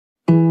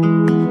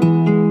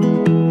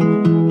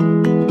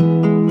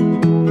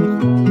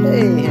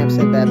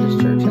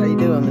Baptist Church. How you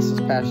doing? This is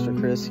Pastor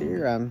Chris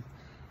here.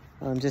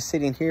 I'm just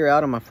sitting here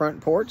out on my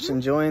front porch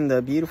enjoying the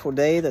beautiful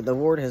day that the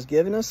Lord has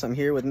given us. I'm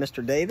here with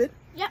Mr. David.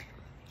 Yep.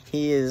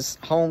 He is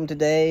home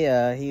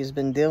today. He's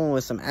been dealing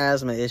with some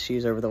asthma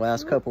issues over the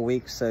last couple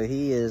weeks, so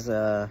he is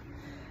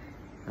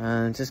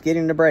just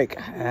getting a break.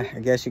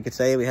 I guess you could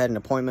say we had an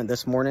appointment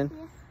this morning.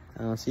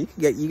 So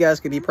you guys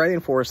could be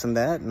praying for us in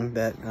that, and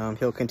that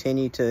he'll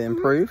continue to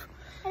improve.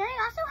 And I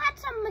also had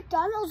some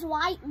McDonald's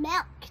white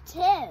milk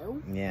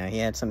too. Yeah, he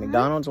had some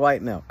McDonald's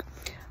white milk.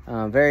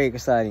 Very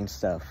exciting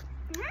stuff.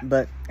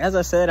 But as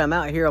I said, I'm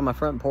out here on my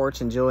front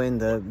porch enjoying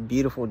the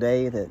beautiful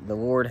day that the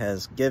Lord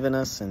has given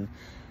us, and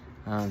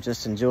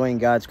just enjoying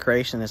God's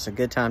creation. It's a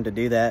good time to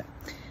do that.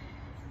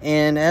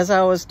 And as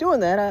I was doing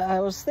that,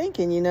 I was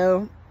thinking, you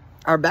know,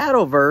 our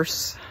battle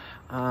verse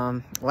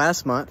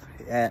last month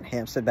at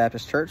Hampstead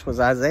Baptist Church was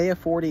Isaiah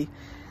 40,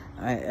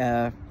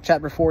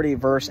 chapter 40,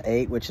 verse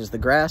 8, which is, "The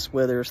grass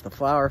withers, the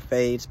flower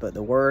fades, but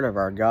the word of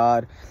our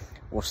God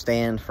will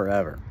stand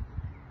forever."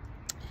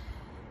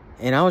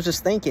 And I was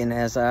just thinking,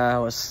 as I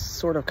was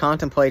sort of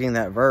contemplating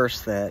that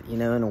verse, that, you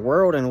know, in a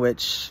world in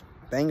which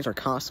things are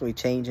constantly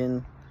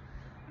changing,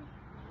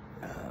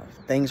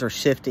 things are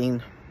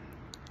shifting,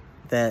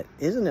 that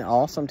isn't it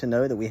awesome to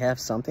know that we have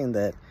something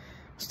that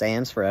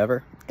stands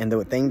forever? And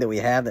the thing that we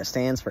have that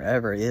stands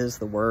forever is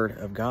the Word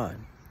of God.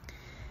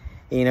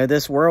 You know,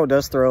 this world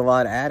does throw a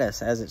lot at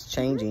us as it's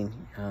changing.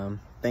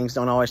 Things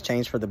don't always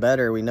change for the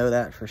better. We know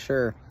that for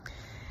sure.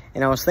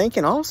 And I was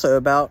thinking also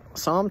about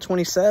Psalm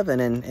 27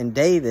 and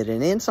David.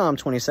 And in Psalm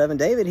 27,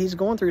 David, he's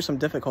going through some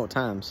difficult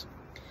times.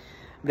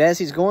 But as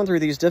he's going through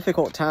these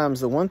difficult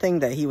times, the one thing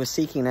that he was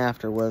seeking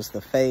after was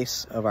the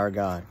face of our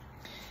God.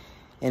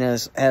 And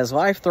as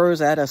life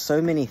throws at us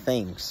so many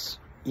things,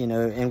 you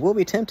know, and we'll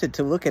be tempted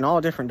to look in all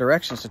different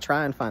directions to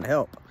try and find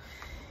help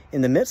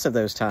in the midst of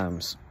those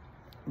times.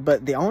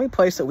 But the only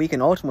place that we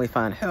can ultimately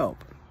find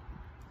help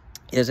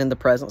is in the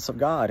presence of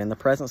God, in the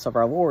presence of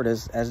our Lord,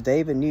 as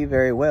David knew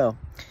very well.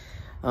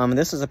 And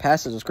this is a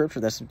passage of scripture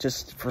that's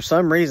just, for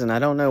some reason, I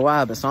don't know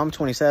why, but Psalm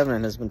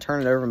 27 has been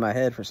turning over my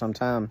head for some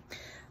time.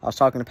 I was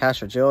talking to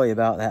Pastor Joey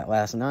about that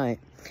last night.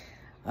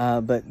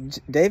 But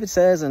David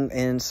says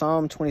in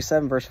Psalm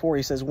 27, verse 4,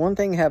 he says, "One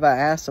thing have I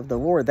asked of the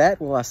Lord,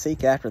 that will I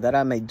seek after, that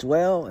I may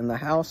dwell in the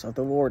house of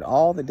the Lord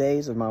all the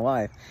days of my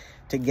life,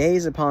 to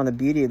gaze upon the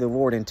beauty of the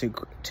Lord and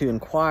to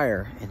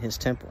inquire in his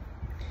temple."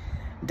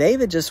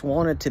 David just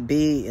wanted to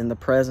be in the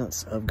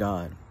presence of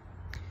God.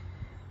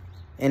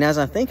 And as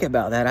I think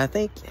about that, I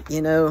think,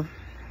 you know,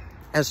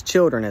 as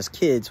children, as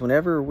kids,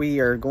 whenever we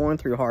are going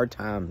through hard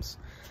times,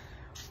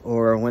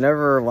 or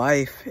whenever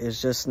life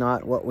is just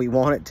not what we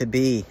want it to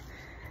be,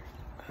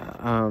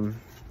 and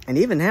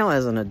even now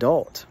as an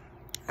adult,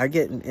 I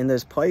get in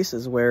those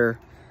places where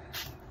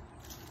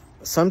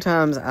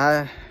sometimes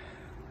I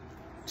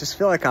just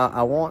feel like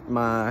I want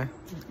my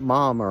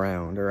mom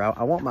around, or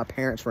I want my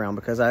parents around,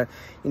 because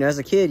you know, as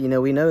a kid, you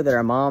know, we know that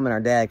our mom and our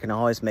dad can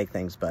always make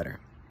things better.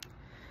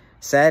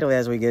 Sadly,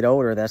 as we get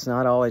older, that's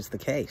not always the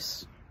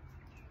case.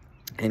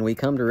 And we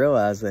come to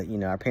realize that, you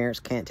know, our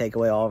parents can't take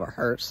away all of our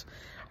hurts.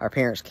 Our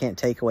parents can't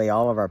take away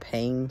all of our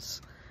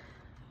pains.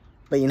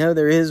 But, you know,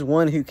 there is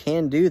one who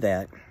can do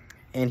that.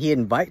 And he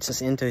invites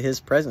us into his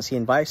presence. He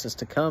invites us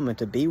to come and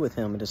to be with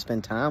him and to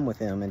spend time with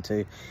him and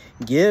to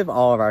give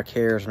all of our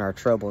cares and our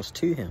troubles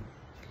to him.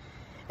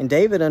 And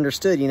David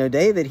understood, you know,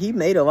 David, he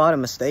made a lot of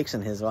mistakes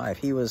in his life.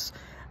 He was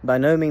by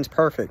no means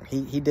perfect.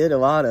 He did a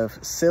lot of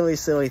silly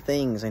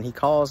things, and he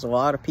caused a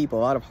lot of people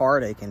a lot of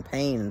heartache and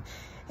pain.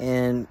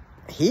 And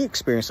he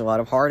experienced a lot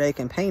of heartache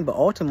and pain, but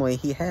ultimately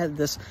he had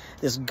this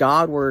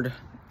Godward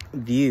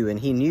view, and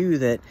he knew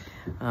that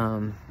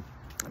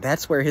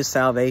that's where his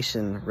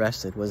salvation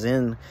rested, was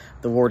in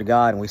the Word of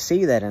God. And we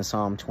see that in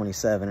Psalm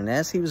 27. And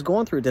as he was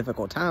going through a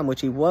difficult time, which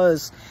he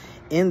was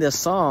in this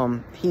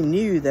psalm, he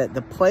knew that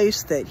the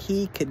place that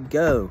he could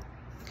go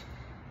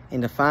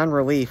and to find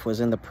relief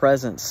was in the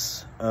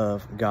presence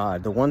of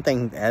God. The one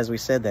thing, as we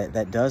said,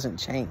 that doesn't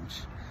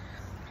change.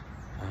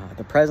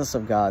 The presence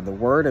of God, the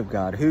Word of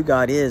God, who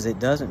God is, it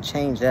doesn't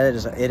change. It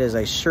is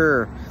a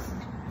sure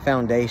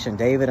foundation.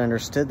 David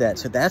understood that.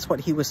 So that's what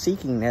he was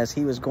seeking as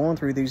he was going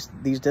through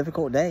these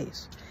difficult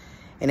days.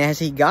 And as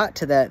he got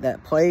to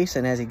that place,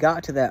 and as he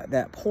got to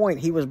that point,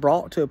 he was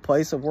brought to a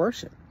place of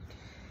worship.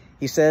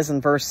 He says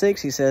in verse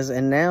 6, he says,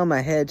 "And now my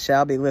head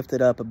shall be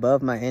lifted up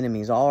above my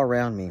enemies all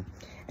around me.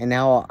 And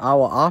now I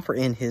will offer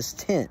in his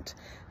tent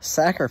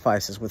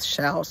sacrifices with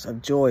shouts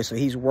of joy." So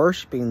he's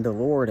worshiping the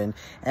Lord. And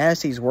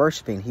as he's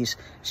worshiping, he's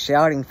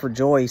shouting for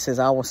joy. He says,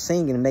 "I will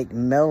sing and make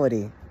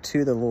melody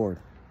to the Lord."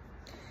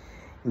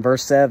 In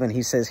verse 7,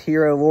 he says,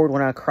 "Hear, O Lord,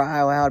 when I cry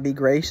aloud, be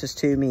gracious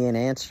to me and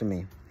answer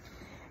me."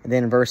 And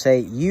then in verse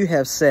 8, "You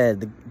have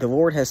said," the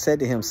Lord has said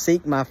to him,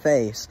 "Seek my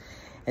face."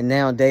 And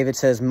now David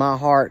says, "My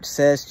heart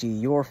says to you,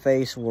 your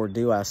face, Lord,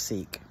 do I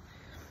seek."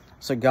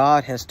 So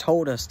God has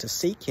told us to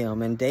seek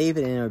him, and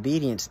David in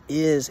obedience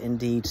is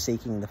indeed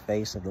seeking the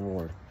face of the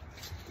Lord.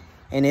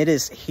 And it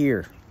is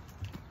here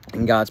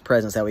in God's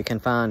presence that we can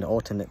find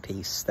ultimate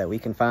peace, that we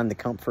can find the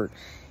comfort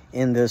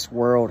in this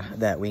world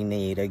that we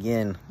need.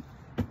 Again,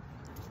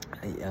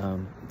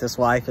 this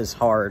life is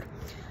hard.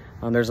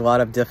 There's a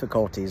lot of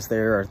difficulties.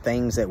 There are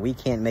things that we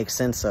can't make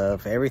sense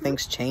of.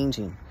 Everything's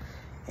changing.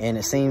 And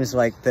it seems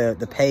like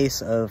the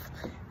pace of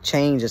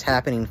change is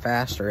happening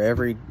faster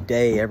every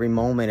day, every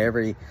moment,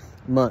 every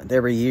month,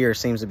 every year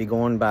seems to be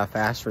going by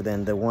faster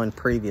than the one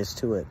previous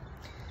to it.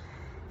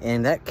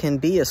 And that can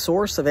be a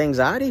source of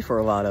anxiety for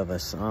a lot of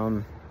us.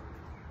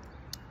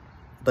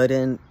 But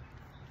in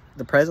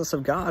the presence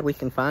of God, we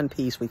can find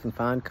peace, we can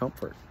find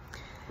comfort.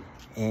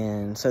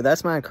 And so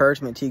that's my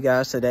encouragement to you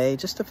guys today,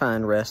 just to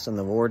find rest in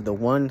the Lord. The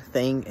one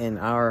thing in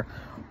our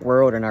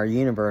world and our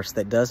universe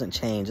that doesn't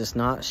change, it's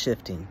not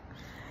shifting.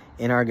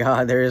 In our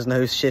God, there is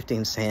no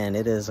shifting sand.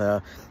 It is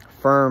a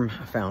firm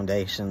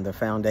foundation. The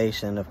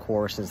foundation, of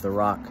course, is the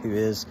rock, who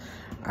is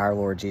our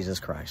Lord Jesus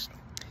Christ.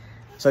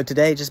 So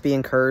today, just be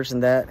encouraged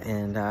in that,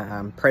 and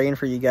I'm praying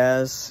for you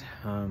guys.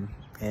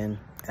 And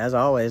as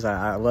always,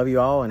 I love you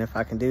all, and if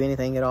I can do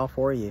anything at all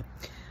for you,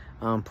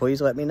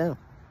 please let me know.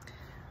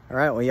 All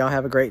right, well, y'all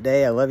have a great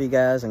day. I love you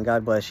guys, and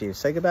God bless you.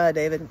 Say goodbye,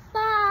 David.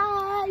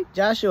 Bye.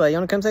 Joshua, you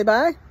want to come say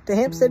bye to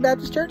Hampstead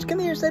Baptist Church? Come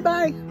here, say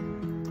bye.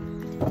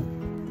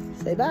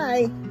 Say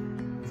bye.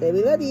 Say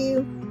we love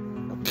you.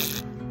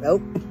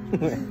 Nope.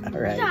 All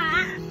right.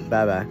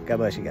 Bye-bye. God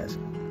bless you guys.